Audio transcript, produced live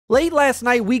Late last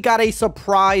night, we got a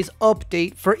surprise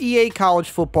update for EA College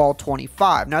Football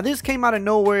 25. Now, this came out of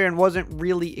nowhere and wasn't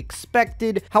really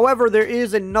expected. However, there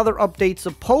is another update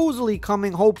supposedly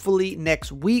coming, hopefully,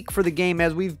 next week for the game,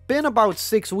 as we've been about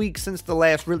 6 weeks since the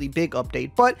last really big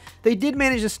update. But they did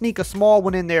manage to sneak a small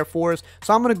one in there for us,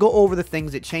 so I'm going to go over the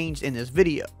things that changed in this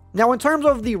video. Now, in terms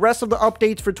of the rest of the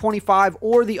updates for 25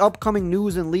 or the upcoming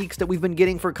news and leaks that we've been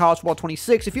getting for College Football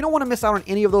 26, if you don't want to miss out on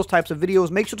any of those types of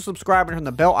videos, make sure to subscribe and turn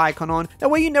the bell icon on. That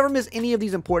way you never miss any of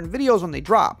these important videos when they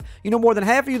drop. You know, more than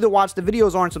half of you that watch the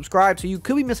videos aren't subscribed, so you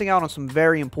could be missing out on some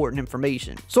very important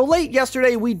information. So late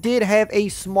yesterday, we did have a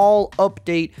small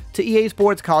update to EA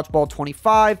Sports College Football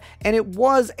 25, and it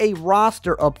was a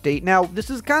roster update. Now, this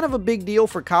is kind of a big deal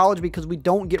for college because we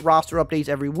don't get roster updates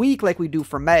every week like we do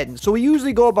for Madden. So we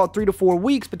usually go about 3 to 4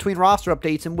 weeks between roster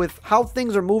updates, and with how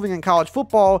things are moving in college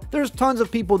football, there's tons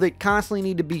of people that constantly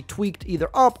need to be tweaked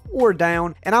either up or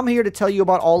down, and I'm here to tell you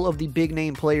about all of the big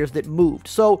name players that moved.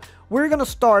 So we're going to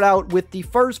start out with the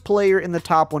first player in the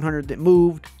top 100 that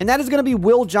moved, and that is going to be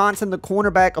Will Johnson, the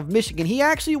cornerback of Michigan. He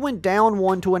actually went down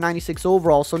one to a 96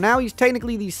 overall, so now he's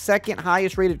technically the second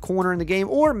highest rated corner in the game,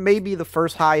 or maybe the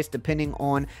first highest depending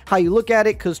on how you look at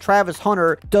it, because Travis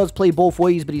Hunter does play both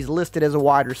ways, but he's listed as a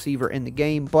wide receiver in the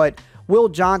game. But Will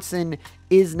Johnson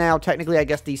is now technically, I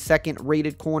guess, the second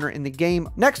rated corner in the game.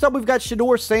 Next up, we've got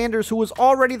Shedeur Sanders, who was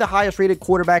already the highest rated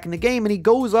quarterback in the game, and he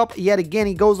goes up yet again.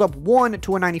 He goes up 1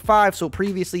 to a 95, so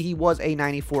previously he was a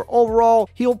 94 overall.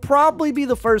 He'll probably be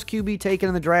the first QB taken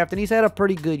in the draft, and he's had a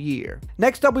pretty good year.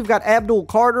 Next up, we've got Abdul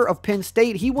Carter of Penn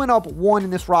State. He went up 1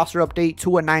 in this roster update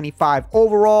to a 95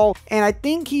 overall, and I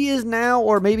think he is now,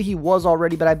 or maybe he was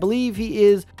already, but I believe he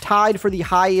is tied for the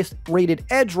highest rated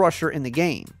edge rusher in the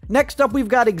game. Next up, we've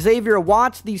got Xavier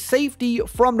Watts, the safety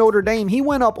from Notre Dame. He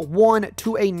went up 1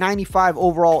 to a 95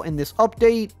 overall in this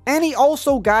update, and he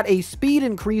also got a speed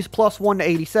increase plus 1 to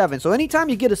 87. So anytime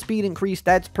you get a speed increase,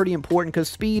 that's pretty important because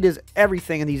speed is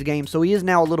everything in these games, so he is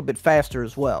now a little bit faster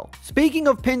as well. Speaking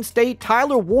of Penn State,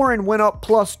 Tyler Warren went up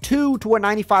plus 2 to a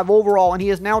 95 overall, and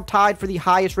he is now tied for the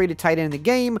highest rated tight end in the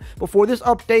game. Before this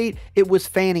update, it was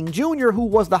Fanning Jr. who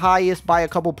was the highest by a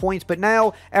couple points, but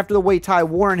now, after the way Ty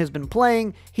Warren has been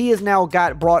playing, he has now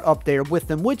got brought up there with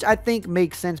them, which I think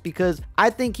makes sense because I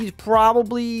think he's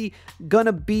probably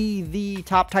gonna be the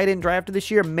top tight end drafted this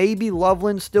year. Maybe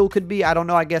Loveland still could be. I don't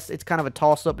know. I guess it's kind of a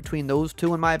toss-up between those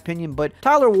two in my opinion, but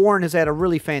Tyler Warren has had a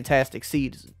really fantastic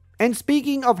season. And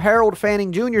speaking of Harold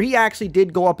Fanning Jr., he actually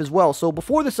did go up as well. So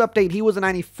before this update, he was a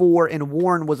 94 and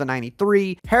Warren was a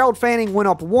 93. Harold Fanning went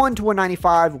up 1 to a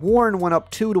 95. Warren went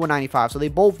up 2 to a 95. So they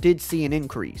both did see an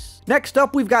increase. Next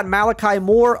up, we've got Malachi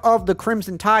Moore of the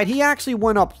Crimson Tide. He actually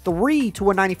went up 3 to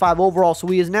a 95 overall. So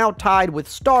he is now tied with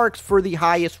Starks for the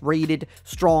highest rated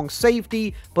strong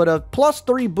safety. But a plus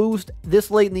 3 boost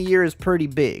this late in the year is pretty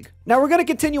big. Now, we're going to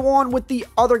continue on with the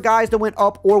other guys that went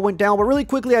up or went down, but really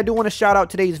quickly, I do want to shout out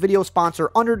today's video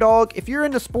sponsor, Underdog. If you're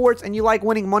into sports and you like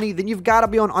winning money, then you've got to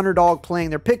be on Underdog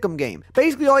playing their pick'em game.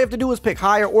 Basically, all you have to do is pick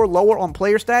higher or lower on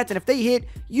player stats, and if they hit,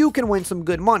 you can win some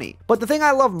good money. But the thing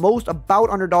I love most about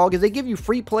Underdog is they give you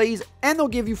free plays, and they'll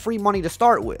give you free money to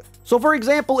start with. So, for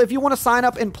example, if you want to sign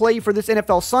up and play for this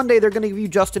NFL Sunday, they're going to give you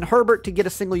Justin Herbert to get a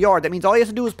single yard. That means all you have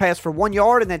to do is pass for 1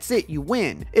 yard, and that's it. You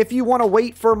win. If you want to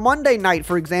wait for Monday night,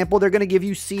 for example, they're going to give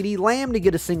you CeeDee Lamb to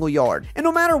get a single yard. And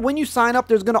no matter when you sign up,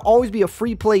 there's going to always be a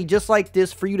free play just like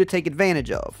this for you to take advantage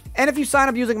of. And if you sign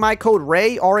up using my code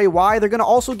RAY, R-A-Y, they're going to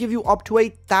also give you up to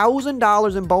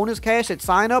 $1,000 in bonus cash at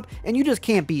sign up, and you just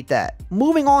can't beat that.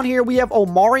 Moving on here, we have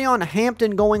Omarion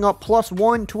Hampton going up plus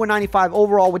 1 to a 95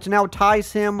 overall, which now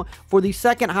ties him for the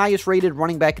second highest rated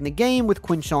running back in the game with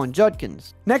Quinshon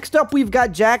Judkins. Next up, we've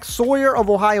got Jack Sawyer of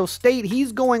Ohio State.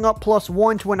 He's going up plus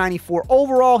 1 to a 94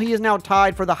 overall. He is now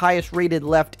tied for the highest rated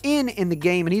left in the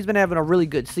game, and he's been having a really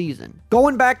good season.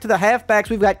 Going back to the halfbacks,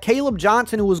 we've got Caleb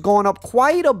Johnson, who has gone up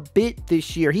quite a bit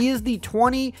this year. He is the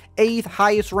 28th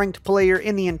highest ranked player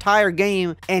in the entire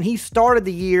game, and he started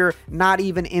the year not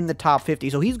even in the top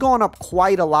 50. So he's gone up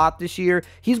quite a lot this year.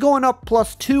 He's going up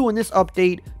plus 2 in this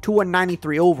update to a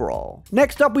 93 overall.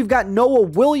 Next up, we've got Noah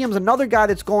Williams, another guy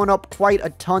that's going up quite a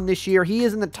ton this year. He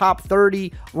is in the top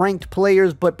 30 ranked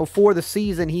players, but before the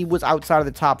season, he was outside of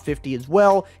the top 50 as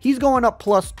well. He's going up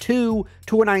plus 2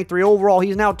 to a 93 overall.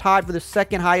 He's now tied for the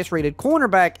second highest rated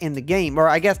cornerback in the game, or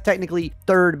I guess technically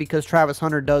third because Travis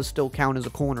Hunter does still count as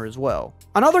a corner as well.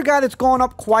 Another guy that's gone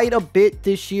up quite a bit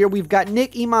this year, we've got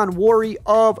Nick Emanwari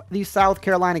of the South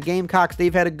Carolina Gamecocks.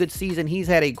 They've had a good season. He's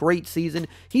had a great season.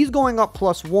 He's going up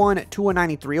plus 1 to a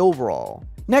 93 overall.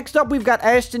 Next up, we've got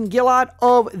Ashton Gillard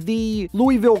of the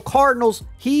Louisville Cardinals.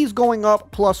 He's going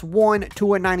up +1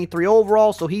 to a 93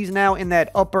 overall, so he's now in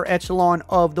that upper echelon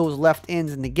of those left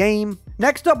ends in the game.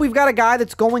 Next up, we've got a guy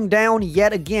that's going down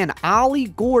yet again. Ollie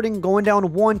Gordon going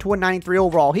down 1 to a 93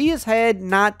 overall. He has had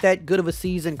not that good of a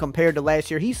season compared to last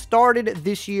year. He started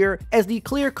this year as the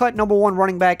clear-cut #1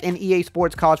 running back in EA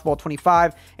Sports College Football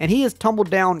 25, and he has tumbled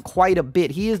down quite a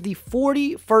bit. He is the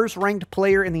 41st ranked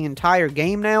player in the entire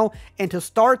game now, and to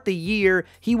start the year,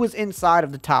 he was inside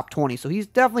of the top 20, so he's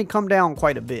definitely come down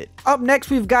quite a bit. Up next,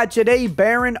 we've got Jahdae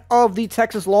Barron of the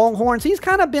Texas Longhorns. He's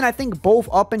kind of been, I think, both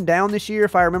up and down this year,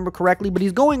 if I remember correctly, but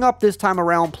he's going up this time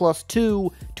around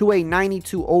 +2 to a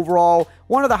 92 overall,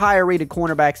 one of the higher rated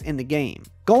cornerbacks in the game.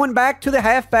 Going back to the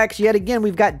halfbacks yet again,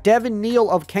 we've got Devin Neal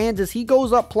of Kansas. He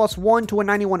goes up +1 to a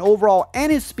 91 overall, and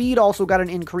his speed also got an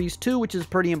increase too, which is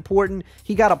pretty important.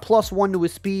 He got a +1 to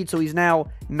his speed, so he's now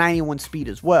 91 speed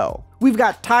as well. We've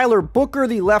got Tyler Booker,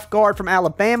 the left guard from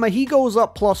Alabama. He goes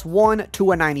up +1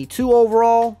 to a 92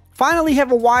 overall. Finally,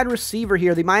 have a wide receiver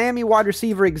here. The Miami wide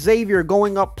receiver Xavier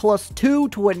going up +2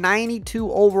 to a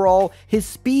 92 overall. His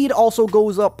speed also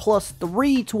goes up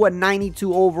 +3 to a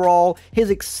 92 overall. His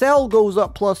excel goes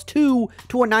up +2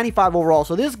 to a 95 overall.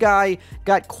 So this guy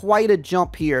got quite a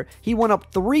jump here. He went up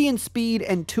 3 in speed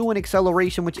and 2 in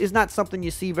acceleration, which is not something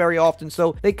you see very often.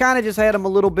 So they kind of just had him a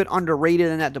little bit underrated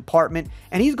in that department.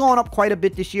 And he's gone up quite a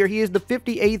bit this year. He is the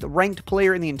 58th ranked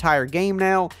player in the entire game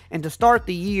now. And to start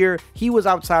the year, he was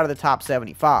outside of the top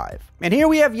 75. And here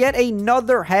we have yet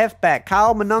another halfback,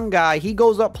 Kyle Monangai. He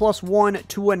goes up +1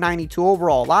 to a 92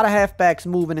 overall. A lot of halfbacks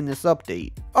moving in this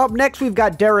update. Up next, we've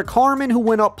got Derek Harmon, who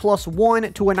went up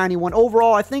 +1 to a 91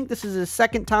 overall. I think this is his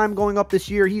second time going up this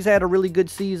year. He's had a really good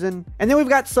season. And then we've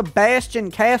got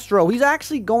Sebastian Castro. He's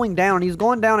actually going down. He's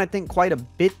gone down, I think, quite a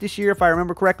bit this year, if I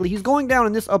remember correctly. He's going down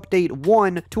in this update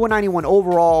 1 to a 91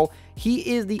 overall.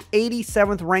 He is the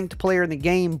 87th ranked player in the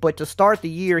game, but to start the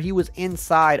year, he was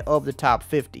inside of the top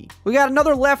 50. We got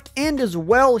another left end as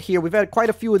well here. We've had quite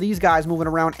a few of these guys moving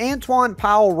around. Antoine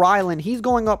Powell-Ryland, he's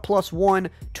going up +1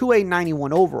 to a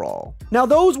 91 overall. Now,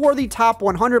 those were the top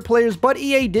 100 players, but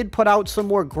EA did put out some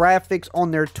more graphics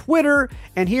on their Twitter,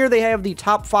 and here they have the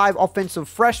top 5 offensive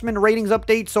freshman ratings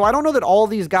update. So I don't know that all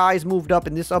these guys moved up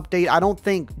in this update. I don't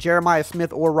think Jeremiah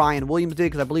Smith or Ryan Williams did,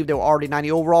 because I believe they were already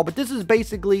 90 overall, but this is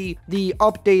basically the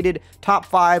updated top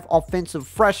 5 offensive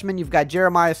freshmen. You've got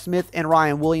Jeremiah Smith and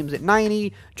Ryan Williams at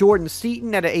 90, Jordan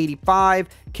Seaton at an 85,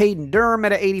 Caden Durham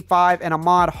at an 85, and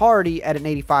Ahmad Hardy at an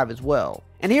 85 as well.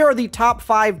 And here are the top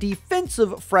 5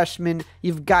 defensive freshmen.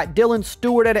 You've got Dylan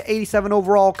Stewart at an 87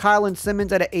 overall, Kylan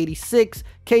Simmons at an 86,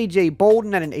 KJ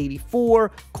Bolden at an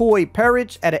 84, Coy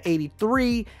Parrish at an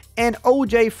 83, and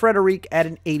OJ Frederick at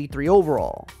an 83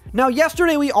 overall. Now,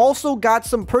 yesterday we also got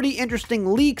some pretty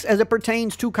interesting leaks as it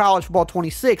pertains to College Football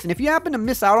 26, and if you happen to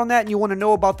miss out on that and you want to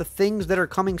know about the things that are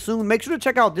coming soon, make sure to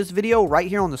check out this video right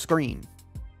here on the screen.